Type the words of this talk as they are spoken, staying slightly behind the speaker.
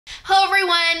Hello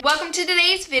everyone, welcome to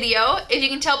today's video. If you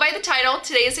can tell by the title,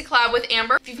 today is a collab with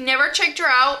Amber. If you've never checked her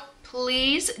out,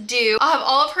 please do. I'll have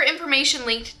all of her information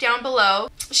linked down below.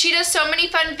 She does so many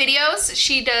fun videos.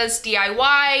 She does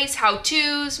DIYs,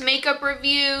 how-tos, makeup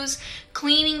reviews,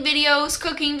 cleaning videos,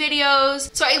 cooking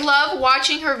videos. So I love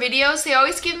watching her videos. They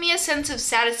always give me a sense of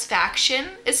satisfaction,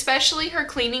 especially her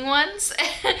cleaning ones.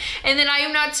 And then I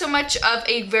am not so much of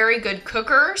a very good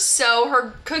cooker, so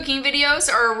her cooking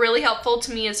videos are really helpful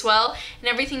to me as well. And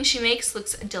everything she makes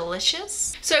looks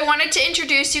delicious. So I wanted to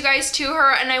introduce you guys to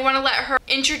her, and I want to let her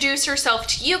introduce herself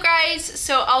to you guys.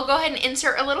 So I'll go ahead and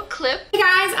insert a little clip. Hey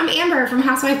guys, I'm Amber from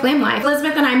HouseWifeGlamLife.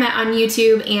 Lizabeth and I met on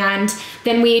YouTube, and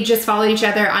then we just followed each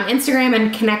other on Instagram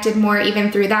and connected more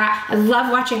even through that. I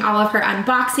love watching all of her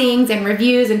unboxings and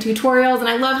reviews and tutorials, and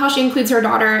I love how she includes her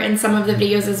daughter in some of the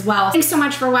videos as well. Thanks so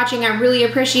much for watching. I really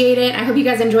appreciate it. I hope you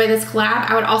guys enjoy this collab.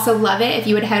 I would also love it if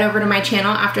you would head over to my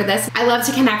channel after this. I love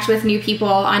to connect with new people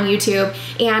on YouTube,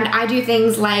 and I do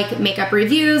things like makeup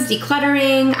reviews,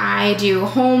 decluttering, I do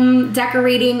home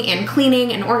decorating and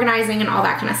cleaning and organizing and all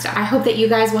that kind of stuff. I hope that you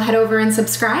guys will head over and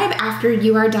subscribe after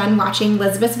you are done watching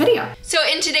Lizabeth's video. So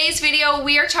in today's video,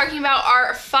 we are talking about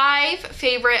our 5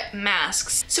 favorite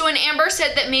masks. So when Amber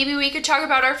said that maybe we could talk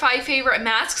about our 5 favorite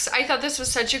masks, I thought this was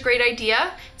such a great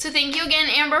idea. So thank you again,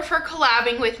 Amber, for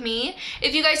collabing with me.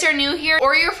 If you guys are new here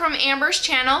or you're from Amber's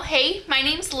channel, hey, my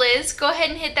name's Liz. Go ahead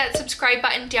and hit that subscribe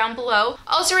button down below.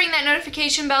 Also ring that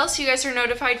notification bell so you guys are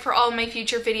notified for all of my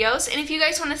future videos. And if you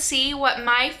guys want to see what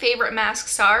my favorite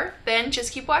masks are, then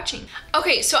just keep watching.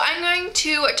 Okay, so I'm going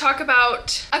to talk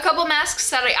about a couple masks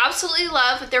that I absolutely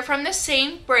love. They're from the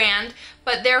same brand,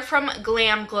 but they're from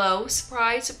GlamGlow.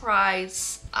 Surprise,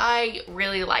 surprise. I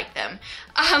really like them.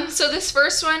 So this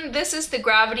first one, this is the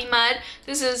Gravitymud.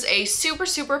 This is a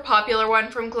super popular one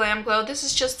from GlamGlow. This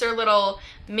is just their little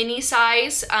mini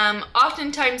size.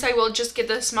 Oftentimes I will just get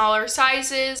the smaller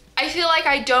sizes. I feel like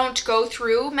I don't go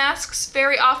through masks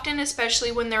very often,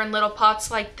 especially when they're in little pots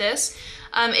like this.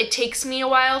 It takes me a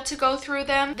while to go through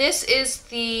them. This is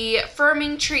the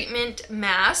Firming Treatment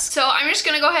Mask. So I'm just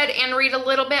gonna go ahead and read a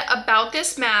little bit about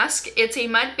this mask. It's a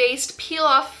mud-based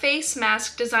peel-off face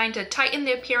mask designed to tighten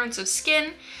the appearance of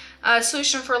skin. A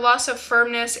solution for loss of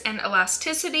firmness and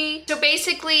elasticity. So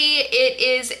basically it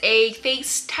is a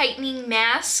face tightening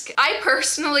mask. I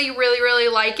personally really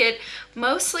like it,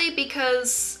 mostly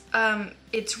because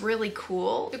it's really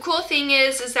cool. The cool thing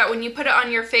is that when you put it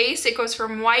on your face, it goes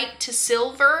from white to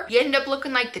silver. You end up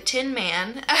looking like the Tin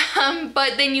Man,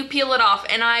 but then you peel it off,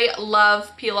 and I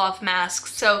love peel off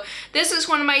masks. So this is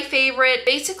one of my favorite,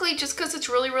 basically just because it's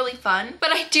really fun.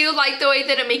 But I do like the way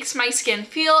that it makes my skin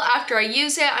feel after I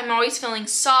use it. I'm always feeling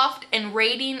soft and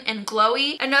radiant and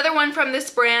glowy. Another one from this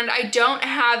brand, I don't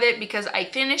have it because I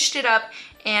finished it up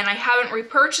and I haven't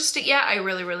repurchased it yet. I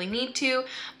really need to,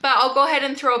 but I'll go ahead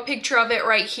and throw a picture of it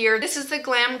right here. This is the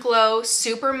GlamGlow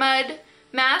Supermud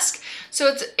mask. So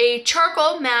it's a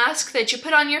charcoal mask that you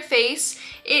put on your face.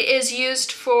 It is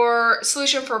used for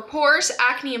solution for pores,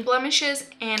 acne and blemishes,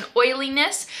 and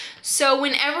oiliness. So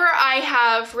whenever I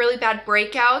have really bad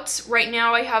breakouts, right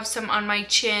now I have some on my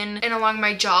chin and along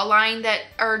my jawline that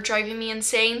are driving me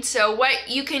insane. So what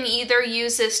you can either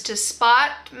use this to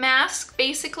spot mask,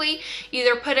 basically,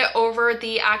 either put it over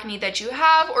the acne that you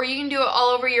have, or you can do it all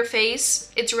over your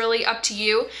face. It's really up to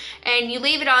you. And you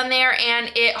leave it on there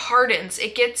and it hardens.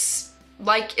 It gets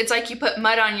like, it's like you put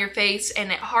mud on your face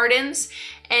and it hardens.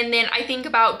 And then I think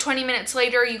about 20 minutes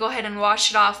later, you go ahead and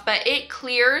wash it off, but it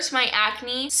clears my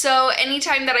acne. So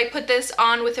anytime that I put this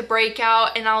on with a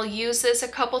breakout, and I'll use this a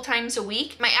couple times a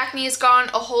week, my acne is gone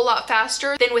a whole lot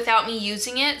faster than without me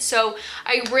using it. So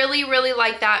I really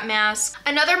like that mask.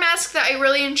 Another mask that I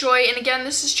really enjoy, and again,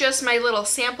 this is just my little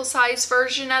sample size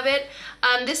version of it.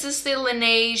 This is the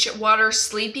Laneige Water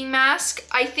Sleeping Mask.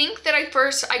 I think that I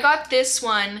got this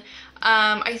one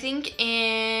I think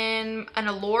in an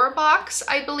ALLURE box,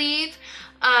 I believe.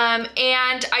 And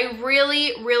I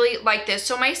really like this.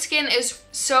 So my skin is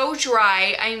so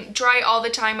dry. I'm dry all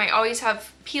the time. I always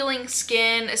have peeling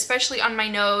skin, especially on my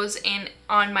nose and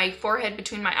on my forehead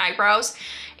between my eyebrows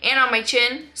and on my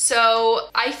chin. So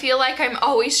I feel like I'm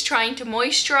always trying to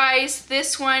moisturize.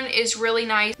 This one is really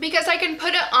nice because I can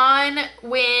put it on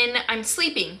when I'm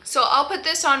sleeping. So I'll put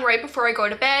this on right before I go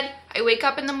to bed. I wake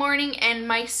up in the morning and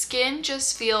my skin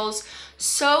just feels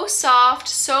so soft,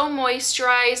 so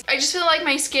moisturized. I just feel like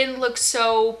my skin looks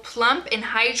so plump and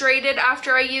hydrated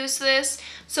after I use this.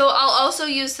 So I'll also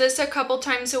use this a couple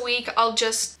times a week. I'll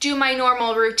just do my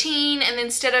normal routine, and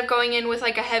instead of going in with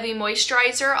like a heavy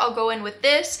moisturizer, I'll go in with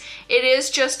this. It is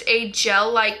just a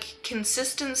gel-like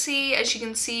consistency, as you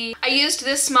can see. I used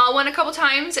this small one a couple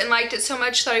times and liked it so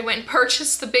much that I went and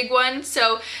purchased the big one.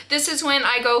 So this is when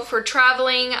I go for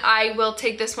traveling. I will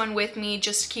take this one with me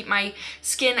just to keep my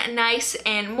skin nice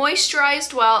and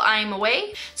moisturized while I'm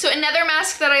away. So another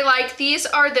mask that I like, these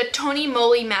are the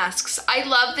Tonymoly Masks. I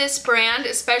love this brand,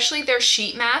 especially their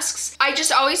sheet masks. I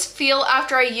just always feel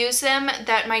after I use them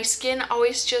that my skin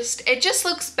always it just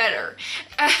looks better.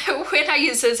 When I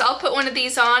use this, I'll put one of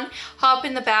these on, hop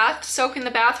in the bath, soak in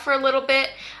the bath for a little bit,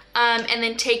 and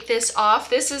then take this off.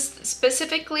 This is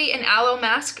specifically an aloe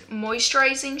mask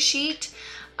moisturizing sheet.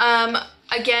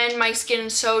 Again, my skin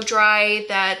is so dry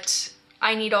that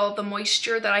I need all the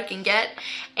moisture that I can get.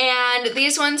 And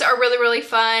these ones are really, really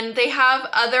fun. They have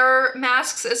other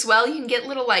masks as well. You can get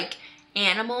little like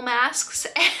animal masks,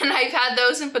 and I've had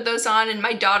those and put those on, and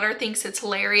my daughter thinks it's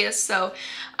hilarious. So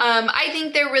I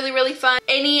think they're really, really fun.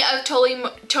 Any of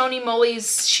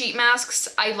Tonymoly's sheet masks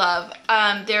I love.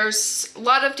 There's a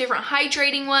lot of different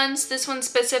hydrating ones. This one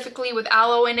specifically with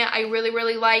aloe in it I really,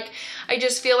 really like. I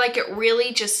just feel like it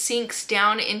really just sinks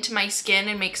down into my skin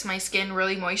and makes my skin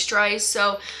really moisturized.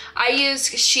 So I use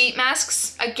sheet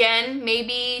masks, again,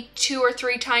 maybe 2 or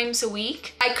 3 times a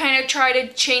week. I kind of try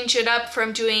to change it up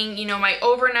from doing, you know, my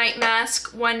overnight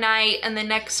mask one night, and the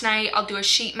next night I'll do a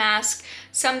sheet mask,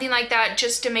 something like that,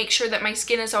 just to make sure that my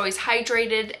skin is always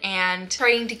hydrated and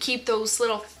trying to keep those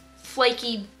little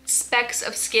flaky specks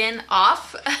of skin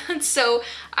off. So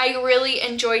I really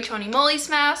enjoy Tonymoly's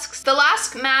masks. The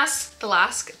last mask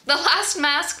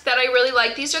that I really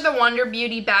like, these are the Wonder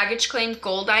Beauty Baggage Claim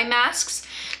Gold Eye Masks.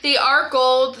 They are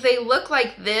gold, they look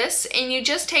like this, and you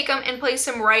just take them and place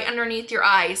them right underneath your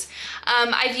eyes.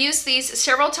 I've used these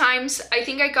several times. I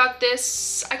think I got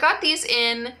these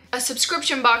in a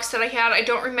subscription box that I had. I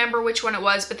don't remember which one it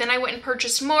was, but then I went and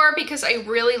purchased more because I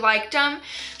really liked them.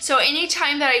 So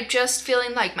anytime that I'm just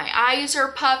feeling like my eyes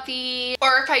are puffy,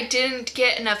 or if I didn't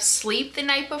get enough sleep the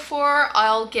night before,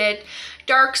 I'll get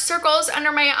dark circles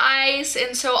under my eyes,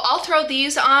 and so I'll throw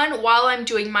these on while I'm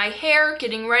doing my hair,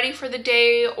 getting ready for the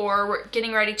day, or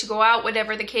getting ready to go out,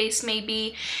 whatever the case may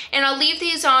be. And I'll leave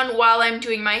these on while I'm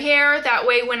doing my hair. That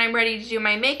way when I'm ready to do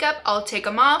my makeup, I'll take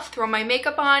them off, throw my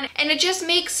makeup on, and it just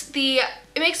makes the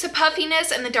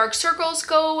puffiness and the dark circles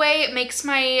go away. It makes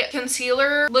my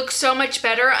concealer look so much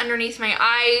better underneath my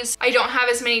eyes. I don't have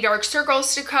as many dark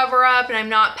circles to cover up, and I'm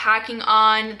not packing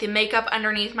on the makeup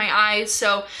underneath my eyes.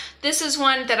 So this is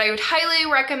one that I would highly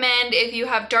recommend if you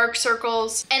have dark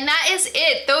circles. And that is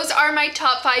it. Those are my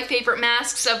top 5 favorite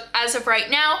masks as of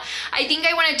right now. I think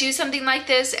I want to do something like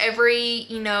this every,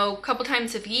 couple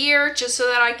times a year, just so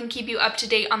that I can keep you up to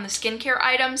date on the skincare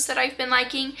items that I've been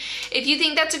liking. If you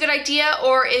think that's a good idea,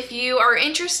 or if you are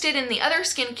interested in the other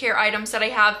skincare items that I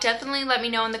have, definitely let me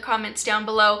know in the comments down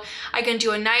below. I can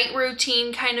do a night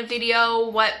routine kind of video,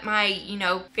 what my,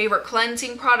 favorite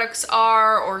cleansing products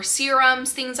are, or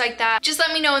serums, things like that. Just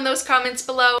let me know in those comments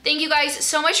below. Thank you guys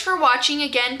so much for watching.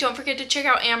 Again, don't forget to check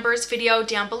out Amber's video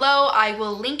down below. I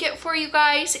will link it for you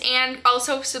guys, and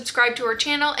also subscribe to her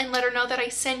channel and let her know that I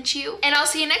sent you. And I'll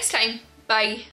see you next time. Bye.